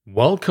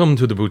Welcome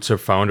to the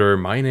Bootstrap Founder.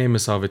 My name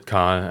is Arvid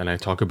Kahl and I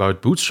talk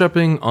about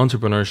bootstrapping,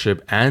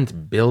 entrepreneurship,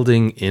 and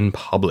building in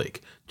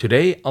public.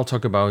 Today, I'll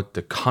talk about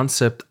the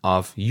concept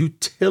of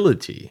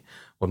utility.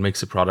 What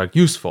makes a product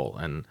useful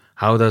and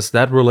how does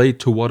that relate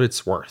to what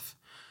it's worth?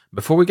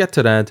 Before we get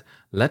to that,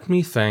 let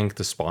me thank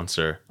the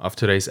sponsor of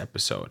today's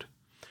episode.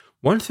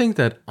 One thing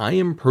that I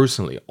am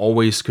personally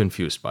always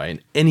confused by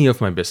in any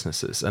of my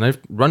businesses, and I've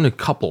run a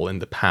couple in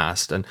the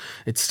past, and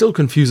it still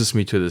confuses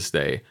me to this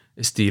day,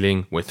 is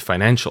dealing with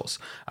financials.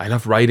 I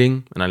love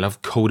writing and I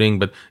love coding,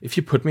 but if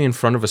you put me in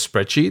front of a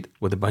spreadsheet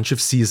with a bunch of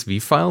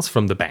CSV files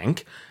from the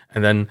bank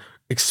and then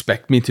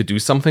expect me to do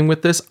something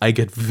with this, I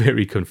get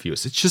very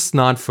confused. It's just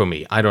not for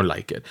me. I don't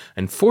like it.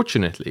 And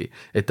fortunately,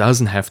 it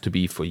doesn't have to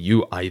be for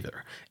you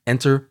either.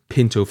 Enter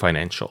Pinto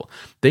Financial.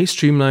 They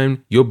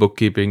streamline your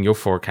bookkeeping, your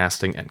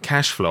forecasting, and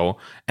cash flow,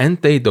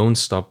 and they don't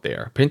stop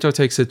there. Pinto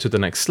takes it to the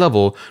next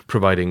level,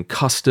 providing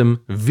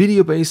custom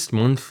video-based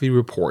monthly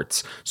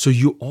reports so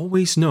you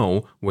always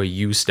know where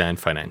you stand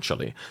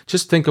financially.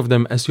 Just think of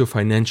them as your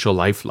financial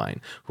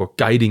lifeline who are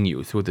guiding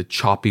you through the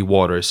choppy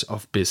waters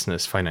of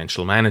business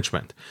financial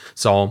management.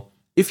 So,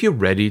 if you're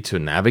ready to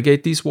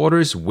navigate these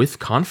waters with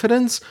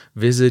confidence,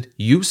 visit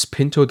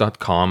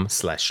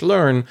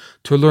usepinto.com/learn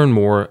to learn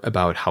more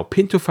about how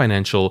Pinto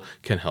Financial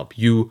can help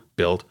you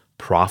build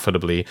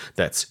profitably.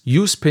 That's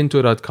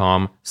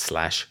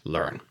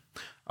usepinto.com/learn.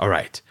 All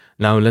right,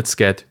 now let's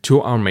get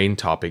to our main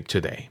topic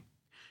today.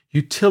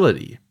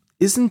 Utility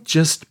isn't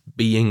just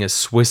being a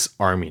Swiss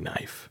Army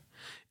knife.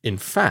 In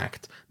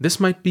fact, this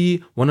might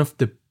be one of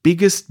the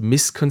biggest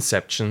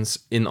misconceptions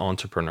in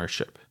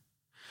entrepreneurship.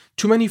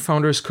 Too many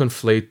founders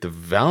conflate the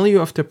value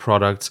of their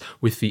products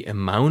with the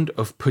amount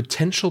of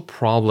potential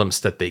problems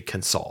that they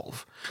can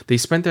solve. They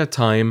spend their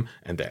time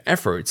and their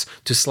efforts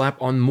to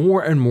slap on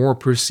more and more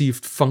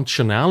perceived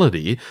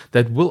functionality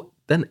that will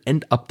then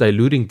end up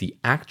diluting the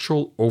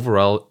actual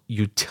overall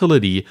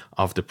utility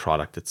of the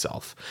product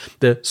itself.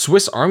 The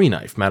Swiss Army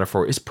knife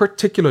metaphor is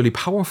particularly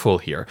powerful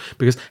here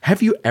because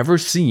have you ever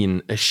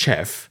seen a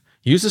chef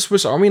use a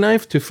Swiss Army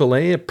knife to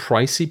fillet a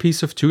pricey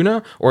piece of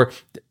tuna? Or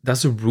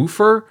does a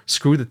roofer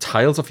screw the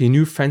tiles of your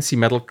new fancy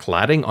metal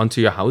cladding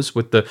onto your house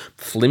with the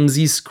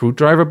flimsy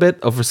screwdriver bit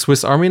of a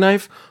Swiss Army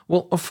knife?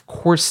 Well, of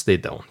course they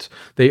don't.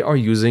 They are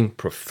using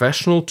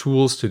professional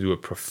tools to do a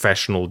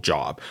professional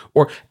job.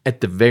 Or at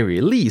the very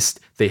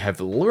least, they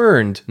have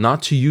learned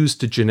not to use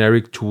the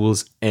generic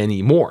tools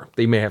anymore.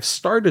 They may have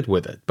started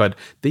with it, but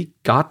they've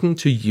gotten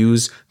to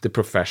use the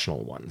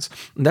professional ones.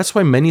 And that's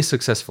why many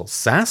successful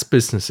SaaS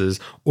businesses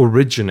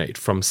originate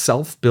from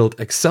self-built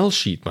Excel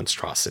sheet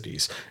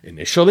monstrosities.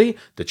 Initially,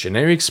 the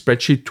generic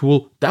spreadsheet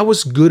tool, that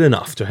was good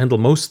enough to handle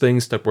most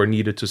things that were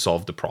needed to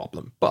solve the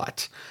problem.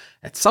 But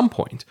at some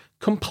point,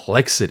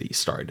 complexity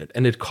started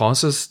and it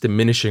causes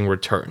diminishing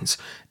returns.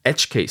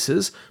 Edge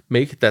cases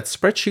make that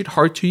spreadsheet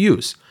hard to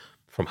use,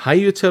 from high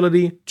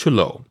utility to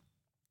low.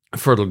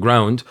 Fertile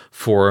ground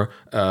for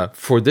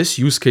this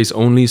use case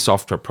only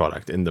software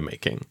product in the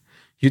making.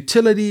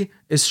 Utility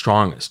is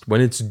strongest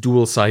when it's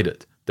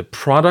dual-sided. The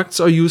products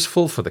are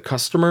useful for the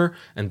customer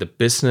and the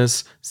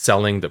business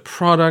selling the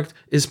product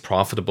is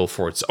profitable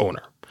for its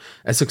owner.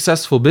 A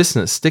successful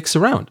business sticks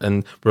around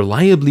and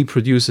reliably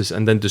produces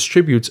and then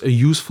distributes a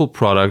useful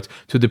product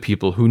to the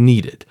people who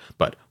need it.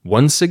 But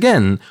once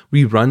again,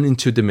 we run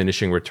into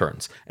diminishing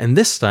returns. And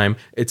this time,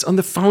 it's on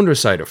the founder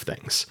side of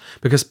things,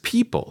 because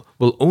people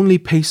will only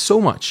pay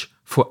so much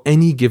for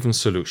any given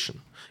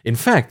solution. In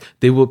fact,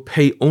 they will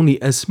pay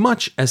only as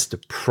much as the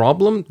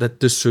problem that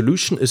the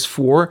solution is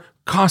for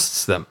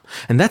costs them.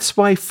 And that's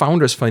why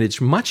founders find it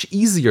much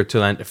easier to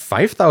land a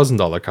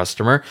 $5,000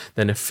 customer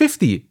than a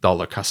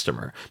 $50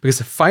 customer,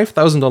 because a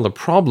 $5,000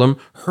 problem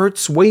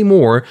hurts way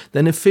more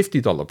than a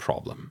 $50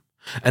 problem.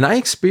 And I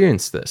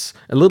experienced this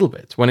a little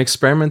bit when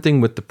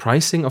experimenting with the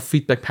pricing of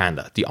Feedback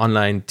Panda, the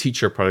online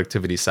teacher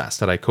productivity SaaS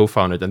that I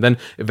co-founded and then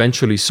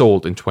eventually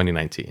sold in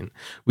 2019.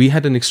 We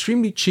had an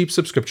extremely cheap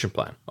subscription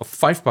plan of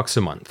 $5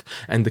 a month,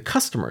 and the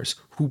customers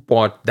who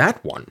bought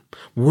that one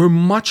were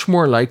much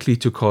more likely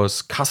to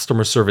cause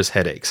customer service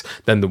headaches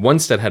than the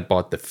ones that had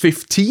bought the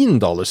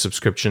 $15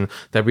 subscription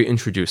that we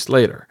introduced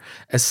later.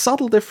 A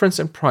subtle difference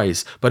in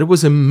price, but it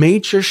was a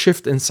major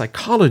shift in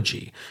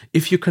psychology.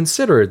 If you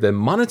consider the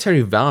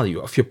monetary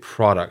value of your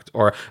product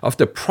or of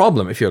the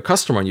problem, if you're a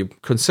customer and you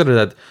consider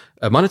that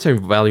a monetary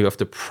value of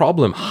the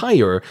problem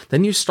higher,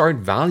 then you start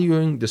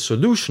valuing the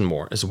solution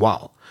more as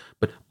well,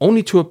 but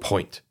only to a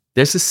point.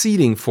 There's a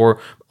ceiling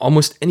for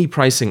almost any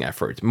pricing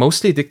effort,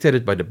 mostly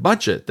dictated by the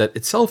budget that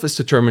itself is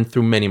determined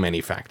through many,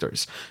 many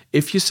factors.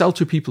 If you sell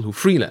to people who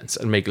freelance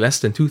and make less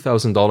than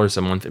 $2,000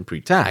 a month in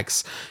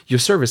pre-tax, your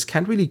service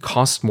can't really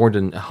cost more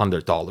than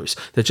 $100.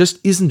 There just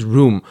isn't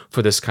room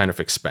for this kind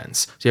of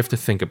expense. So you have to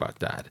think about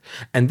that.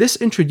 And this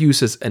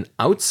introduces an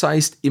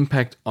outsized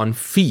impact on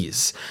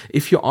fees.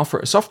 If you offer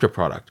a software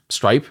product,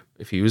 Stripe,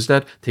 if you use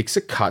that, takes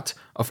a cut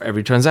of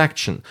every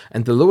transaction.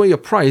 And the lower your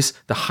price,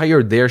 the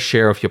higher their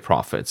share of your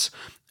profits.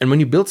 And when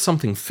you build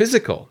something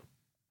physical,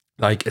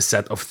 like a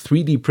set of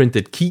 3D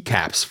printed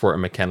keycaps for a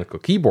mechanical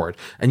keyboard,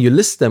 and you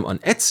list them on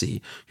Etsy,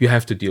 you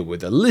have to deal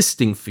with a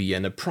listing fee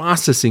and a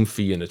processing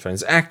fee and a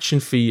transaction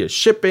fee, a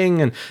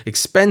shipping and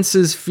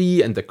expenses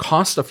fee, and the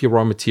cost of your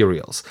raw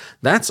materials.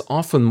 That's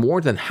often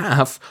more than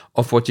half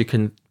of what you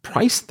can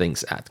price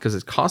things at because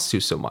it costs you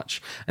so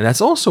much. And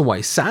that's also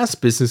why SaaS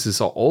businesses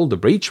are all the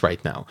rage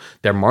right now.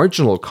 Their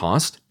marginal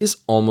cost is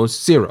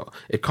almost zero.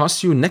 It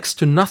costs you next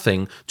to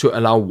nothing to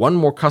allow one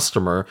more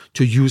customer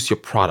to use your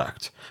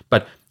product.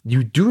 But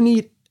you do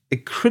need a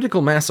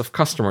critical mass of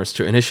customers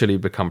to initially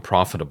become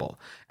profitable.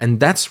 And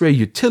that's where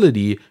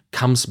utility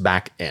comes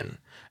back in.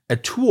 A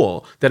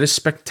tool that is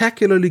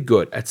spectacularly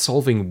good at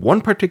solving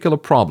one particular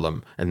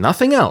problem and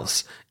nothing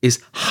else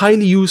is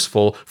highly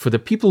useful for the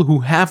people who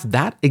have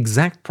that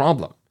exact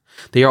problem.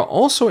 They are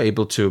also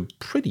able to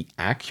pretty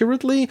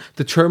accurately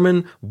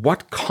determine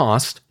what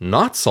cost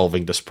not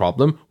solving this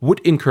problem would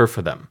incur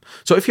for them.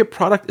 So if your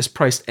product is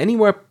priced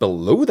anywhere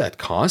below that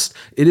cost,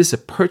 it is a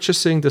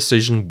purchasing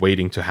decision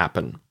waiting to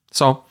happen.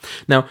 So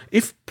now,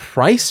 if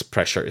price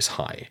pressure is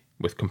high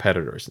with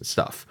competitors and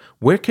stuff,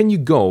 where can you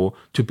go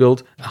to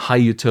build a high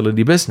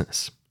utility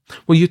business?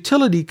 Well,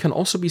 utility can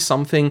also be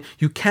something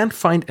you can't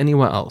find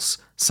anywhere else,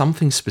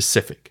 something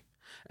specific.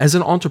 As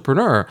an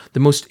entrepreneur, the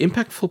most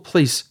impactful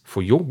place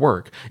for your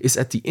work is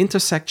at the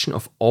intersection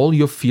of all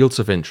your fields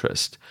of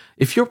interest.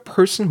 If you're a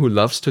person who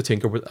loves to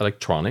tinker with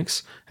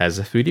electronics, has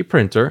a 3D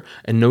printer,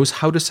 and knows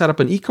how to set up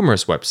an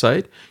e-commerce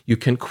website, you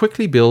can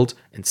quickly build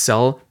and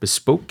sell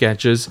bespoke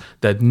gadgets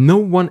that no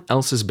one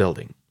else is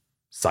building.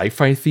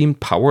 Sci-fi themed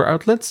power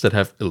outlets that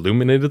have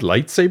illuminated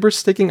lightsabers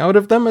sticking out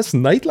of them as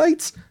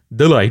nightlights?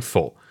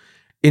 Delightful.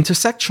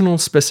 Intersectional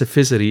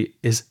specificity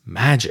is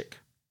magic.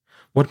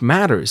 What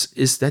matters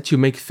is that you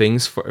make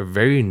things for a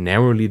very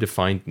narrowly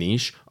defined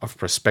niche of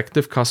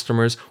prospective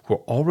customers who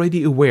are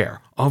already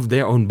aware of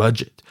their own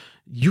budget.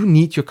 You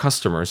need your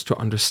customers to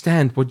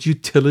understand what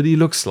utility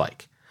looks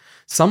like.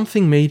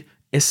 Something made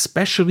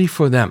especially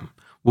for them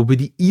will be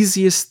the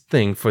easiest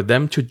thing for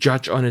them to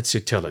judge on its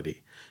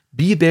utility.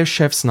 Be their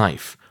chef's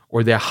knife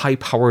or their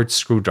high-powered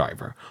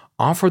screwdriver.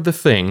 Offer the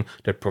thing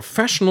that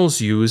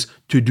professionals use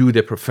to do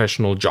their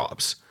professional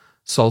jobs.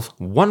 Solve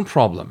one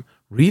problem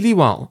really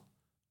well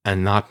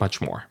and not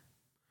much more.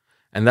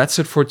 And that's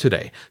it for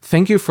today.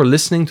 Thank you for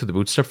listening to The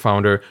Bootstrap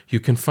Founder. You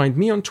can find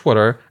me on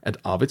Twitter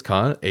at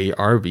Arvidkahl,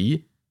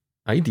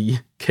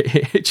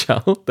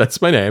 ARVIDKAHL.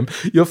 That's my name.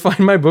 You'll find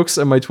my books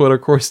and my Twitter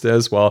course there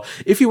as well.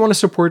 If you want to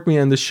support me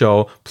and the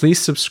show, please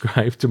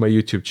subscribe to my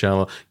YouTube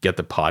channel, get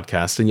the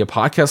podcast in your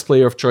podcast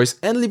player of choice,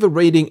 and leave a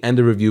rating and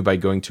a review by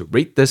going to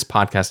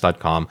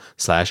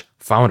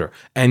ratethispodcast.com/founder.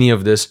 Any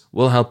of this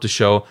will help the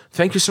show.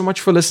 Thank you so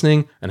much for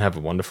listening and have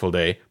a wonderful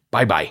day.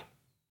 Bye-bye.